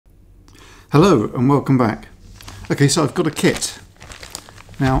Hello and welcome back. Okay, so I've got a kit.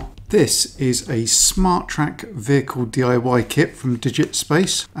 Now this is a SmartTrack vehicle DIY kit from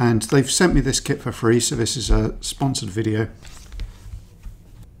Digitspace, and they've sent me this kit for free, so this is a sponsored video.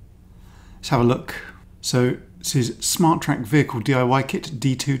 Let's have a look. So this is SmartTrack vehicle DIY kit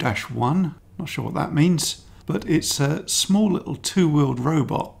D2-1. Not sure what that means, but it's a small little two-wheeled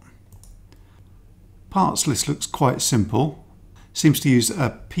robot. Parts list looks quite simple. Seems to use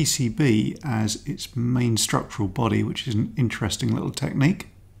a PCB as its main structural body, which is an interesting little technique.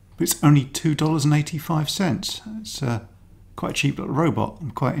 But it's only $2.85. It's quite a cheap little robot.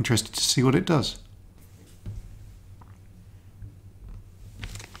 I'm quite interested to see what it does.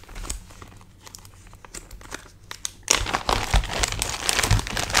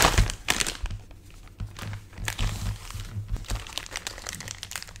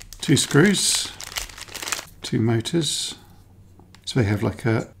 Two screws, two motors. So they have like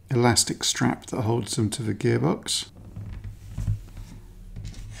a elastic strap that holds them to the gearbox.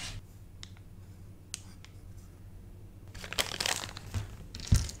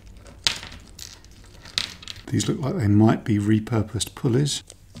 These look like they might be repurposed pulleys.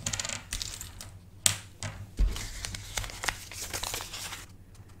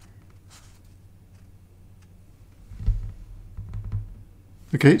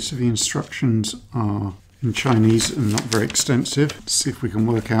 Okay, so the instructions are in Chinese and not very extensive. Let's see if we can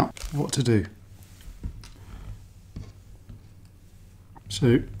work out what to do.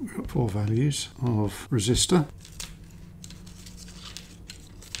 So we've got 4 values of resistor,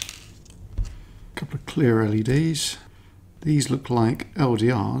 a couple of clear LEDs. These look like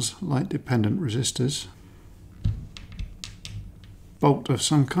LDRs, light dependent resistors. Bolt of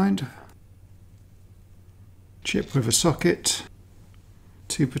some kind. Chip with a socket.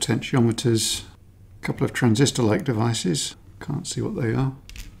 2 potentiometers. A couple of transistor-like devices. Can't see what they are.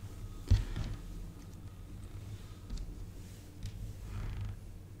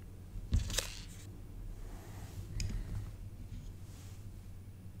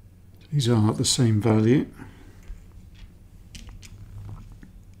 These are the same value.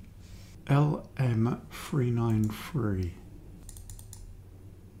 LM393.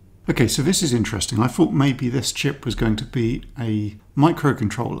 Okay, so this is interesting. I thought maybe this chip was going to be a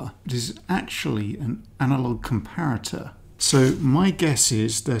microcontroller. It is actually an analog comparator. So my guess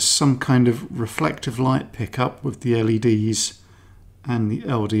is there's some kind of reflective light pickup with the LEDs and the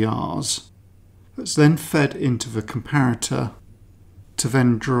LDRs that's then fed into the comparator to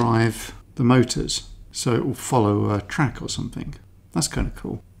then drive the motors. So it will follow a track or something. That's kind of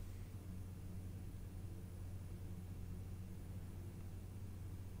cool.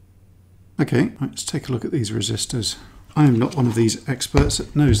 Okay, let's take a look at these resistors. I am not one of these experts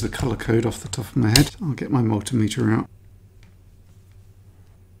that knows the colour code off the top of my head. I'll get my multimeter out.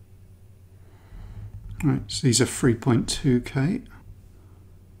 Right, so these are 3.2K,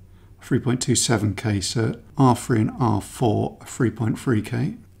 3.27K, so R3 and R4 are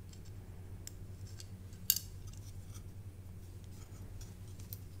 3.3K.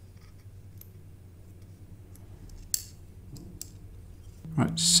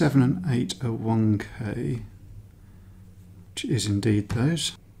 Right, 7 and 8 are 1K, which is indeed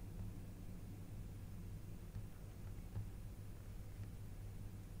those.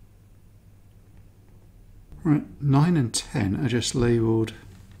 Right, 9 and 10 are just labelled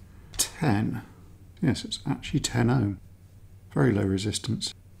 10. Yes, it's actually 10 ohm. Very low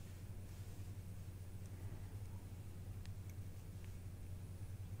resistance.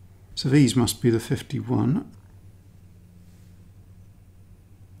 So these must be the 51.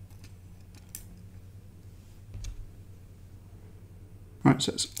 Right,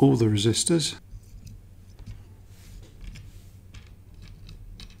 so that's all the resistors.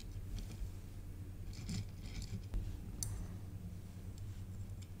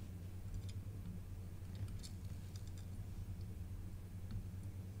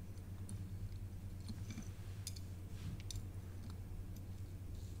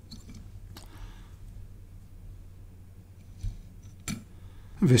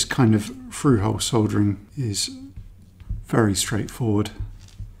 This kind of through-hole soldering is very straightforward.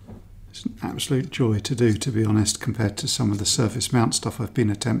 It's an absolute joy to do, to be honest, compared to some of the surface mount stuff I've been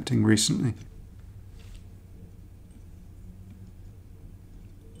attempting recently.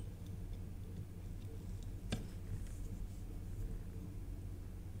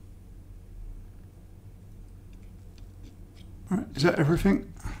 Right, is that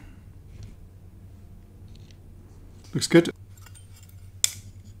everything? Looks good.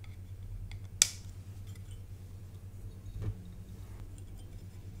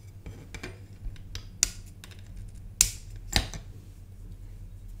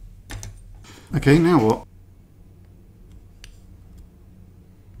 Okay, now what?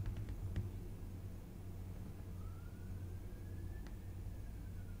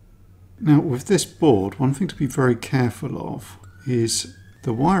 Now with this board, one thing to be very careful of is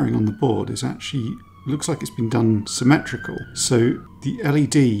the wiring on the board is actually, looks like it's been done symmetrical. So the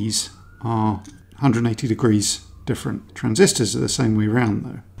LEDs are 180 degrees different. Transistors are the same way around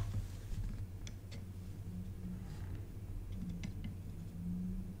though.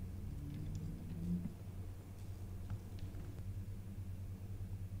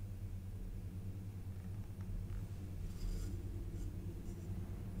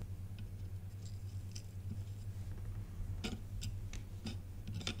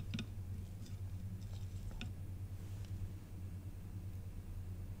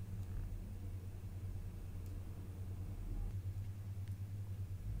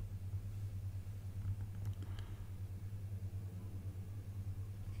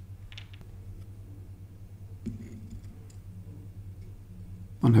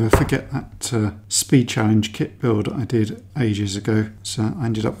 I'll never forget that speed challenge kit build I did ages ago. So I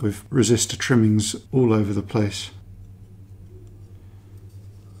ended up with resistor trimmings all over the place.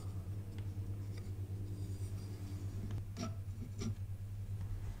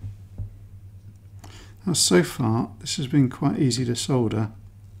 Now so far this has been quite easy to solder.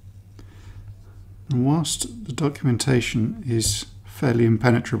 And whilst the documentation is fairly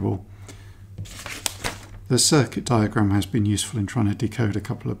impenetrable, the circuit diagram has been useful in trying to decode a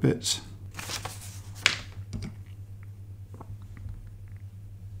couple of bits.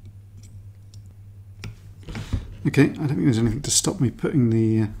 Okay, I don't think there's anything to stop me putting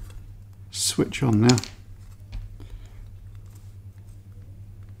the switch on now.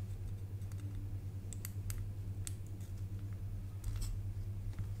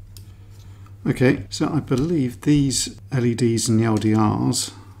 Okay, so I believe these LEDs and the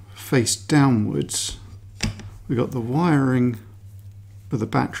LDRs face downwards. We've got the wiring for the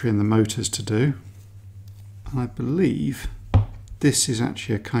battery and the motors to do. And I believe this is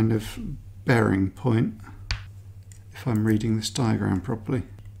actually a kind of bearing point, if I'm reading this diagram properly.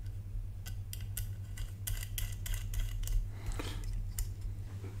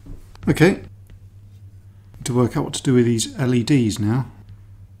 Okay, to work out what to do with these LEDs now.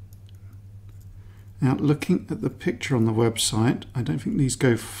 Now, looking at the picture on the website, I don't think these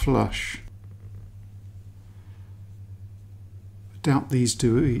go flush. I doubt these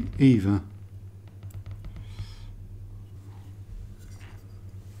do either.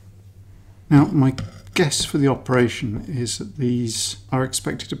 Now, my guess for the operation is that these are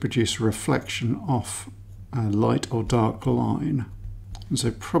expected to produce a reflection off a light or dark line. And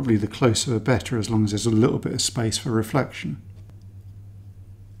so probably the closer the better, as long as there's a little bit of space for reflection.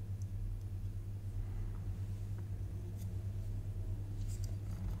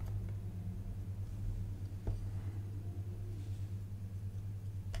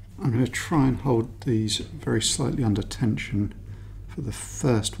 I'm going to try and hold these very slightly under tension for the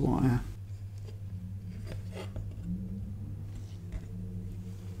first wire.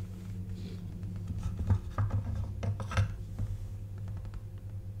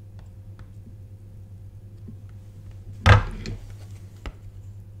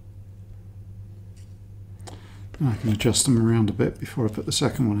 And I can adjust them around a bit before I put the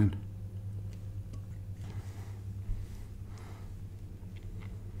second one in.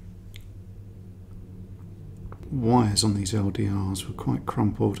 Wires on these LDRs were quite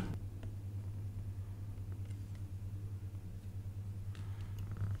crumpled.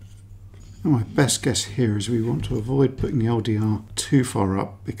 And my best guess here is we want to avoid putting the LDR too far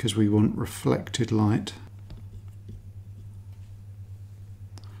up because we want reflected light.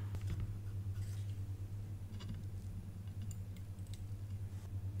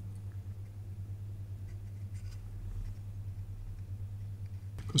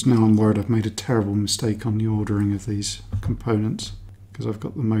 Because now I'm worried I've made a terrible mistake on the ordering of these components because I've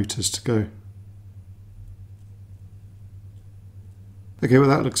got the motors to go. Okay, well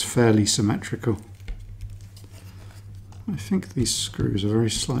that looks fairly symmetrical. I think these screws are very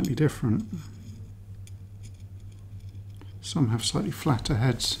slightly different. Some have slightly flatter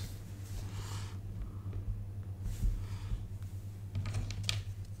heads.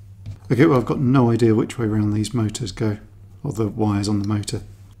 Okay, well I've got no idea which way around these motors go, or the wires on the motor.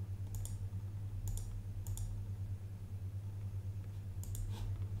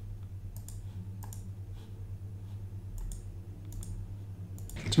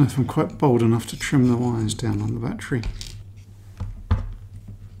 I don't know if I'm quite bold enough to trim the wires down on the battery.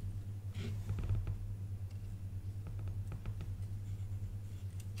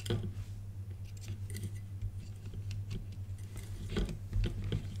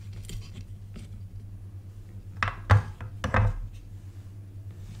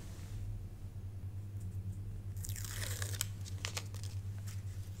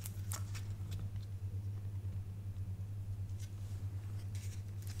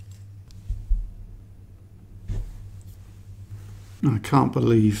 I can't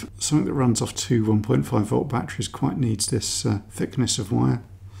believe something that runs off two 1.5 volt batteries quite needs this thickness of wire.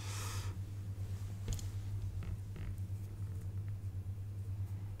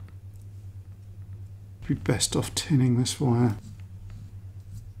 Be best off tinning this wire.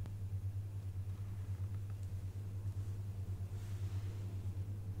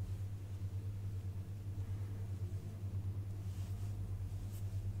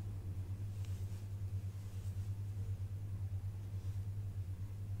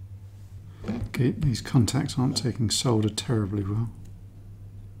 Okay, these contacts aren't taking solder terribly well.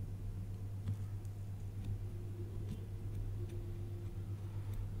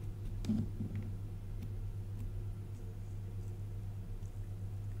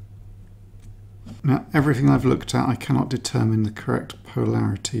 Now, everything I've looked at, I cannot determine the correct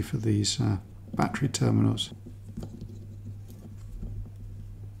polarity for these battery terminals.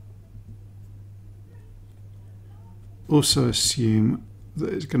 Also assume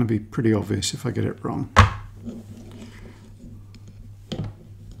that it's going to be pretty obvious if I get it wrong.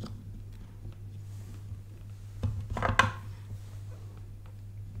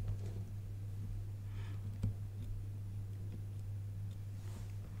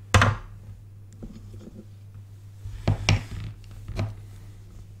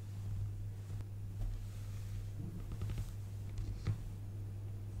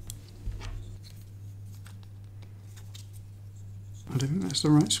 I don't think that's the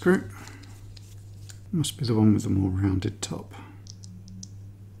right screw. Must be the one with the more rounded top.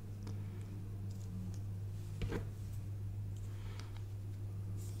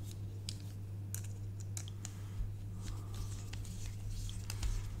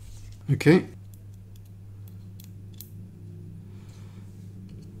 Okay.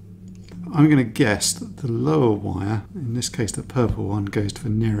 I'm going to guess that the lower wire, in this case the purple one, goes to the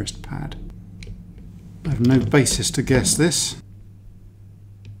nearest pad. I have no basis to guess this.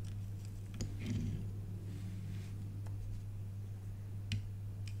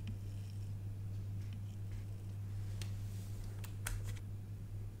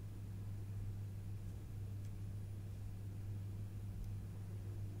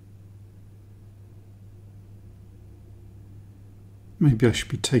 Maybe I should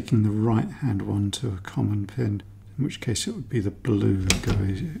be taking the right hand one to a common pin, in which case it would be the blue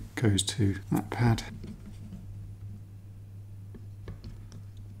that goes to that pad.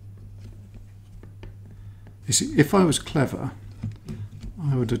 You see, if I was clever,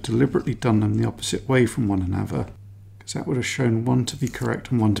 I would have deliberately done them the opposite way from one another, because that would have shown one to be correct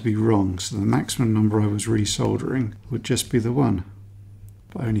and one to be wrong, so the maximum number I was resoldering would just be the one.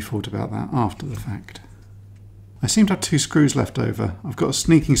 But I only thought about that after the fact. I seem to have two screws left over. I've got a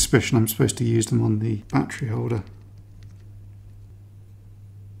sneaking suspicion I'm supposed to use them on the battery holder.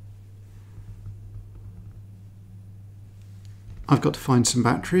 I've got to find some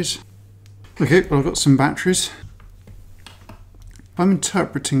batteries. Okay, well, I've got some batteries. If I'm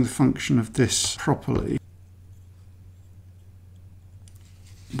interpreting the function of this properly,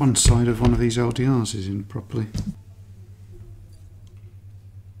 one side of one of these LDRs is in properly.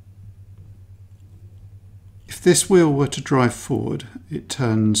 If this wheel were to drive forward, it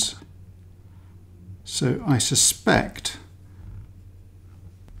turns. So I suspect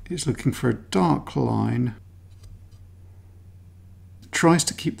it's looking for a dark line. It tries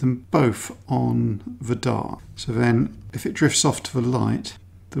to keep them both on the dark. So then if it drifts off to the light,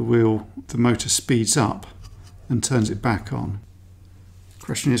 the motor speeds up and turns it back on. The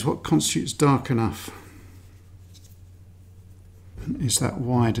question is, what constitutes dark enough? And is that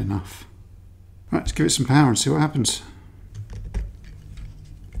wide enough? Right, let's give it some power and see what happens.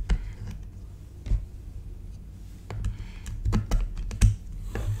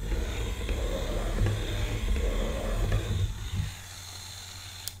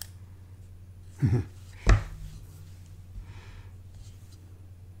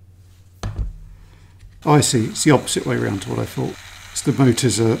 Oh, I see. It's the opposite way around to what I thought. It's the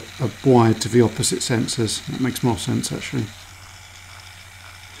motors are wired to the opposite sensors. That makes more sense, actually.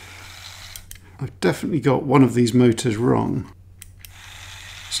 I've definitely got one of these motors wrong.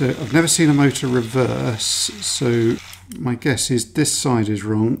 So I've never seen a motor reverse, so my guess is this side is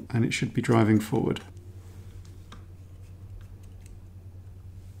wrong and it should be driving forward.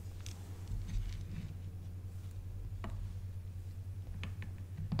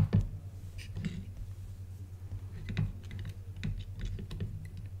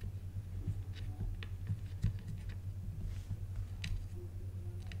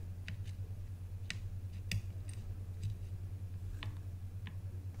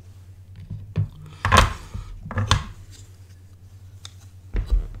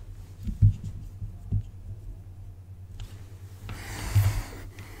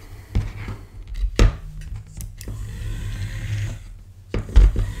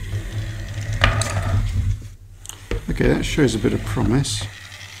 Okay, that shows a bit of promise.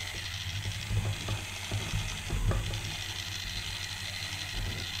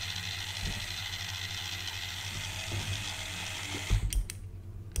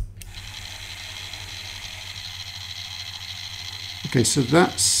 Okay, so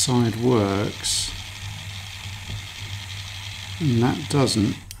that side works, and that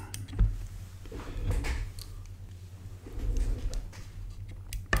doesn't.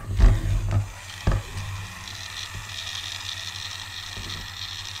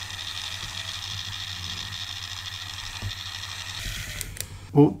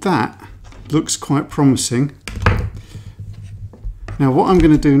 Well, that looks quite promising. Now what I'm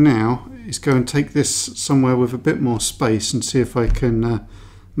going to do now is go and take this somewhere with a bit more space and see if I can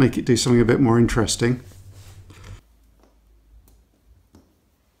make it do something a bit more interesting.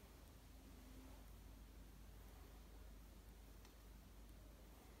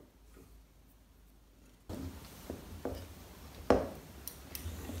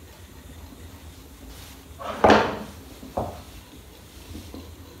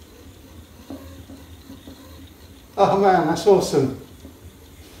 Oh man, that's awesome.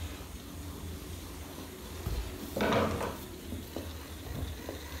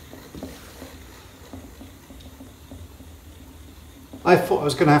 I thought I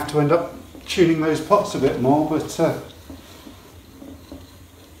was going to have to end up tuning those pots a bit more, but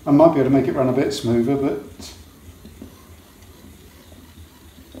I might be able to make it run a bit smoother, but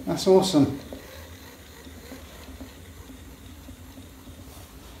that's awesome.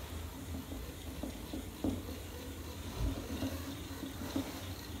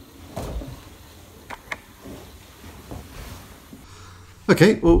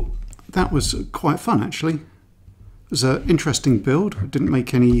 Okay, well that was quite fun actually. It was an interesting build. I didn't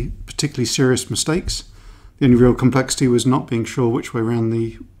make any particularly serious mistakes. The only real complexity was not being sure which way around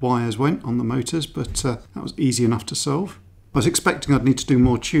the wires went on the motors, but that was easy enough to solve. I was expecting I'd need to do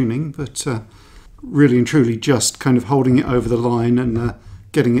more tuning, but really and truly just kind of holding it over the line and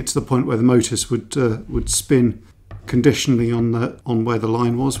getting it to the point where the motors would spin conditionally on where the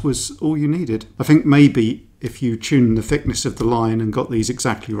line was all you needed. I think maybe if you tune the thickness of the line and got these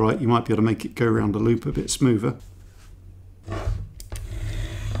exactly right, you might be able to make it go around a loop a bit smoother.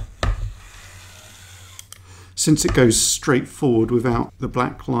 Since it goes straight forward without the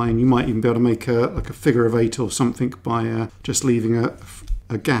black line, you might even be able to make like a figure of 8 or something by just leaving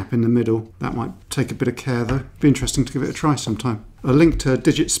a gap in the middle. That might take a bit of care though. Be interesting to give it a try sometime. A link to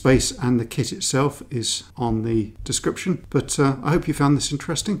Digitspace and the kit itself is on the description, but I hope you found this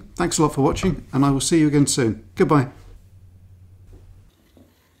interesting. Thanks a lot for watching, and I will see you again soon. Goodbye.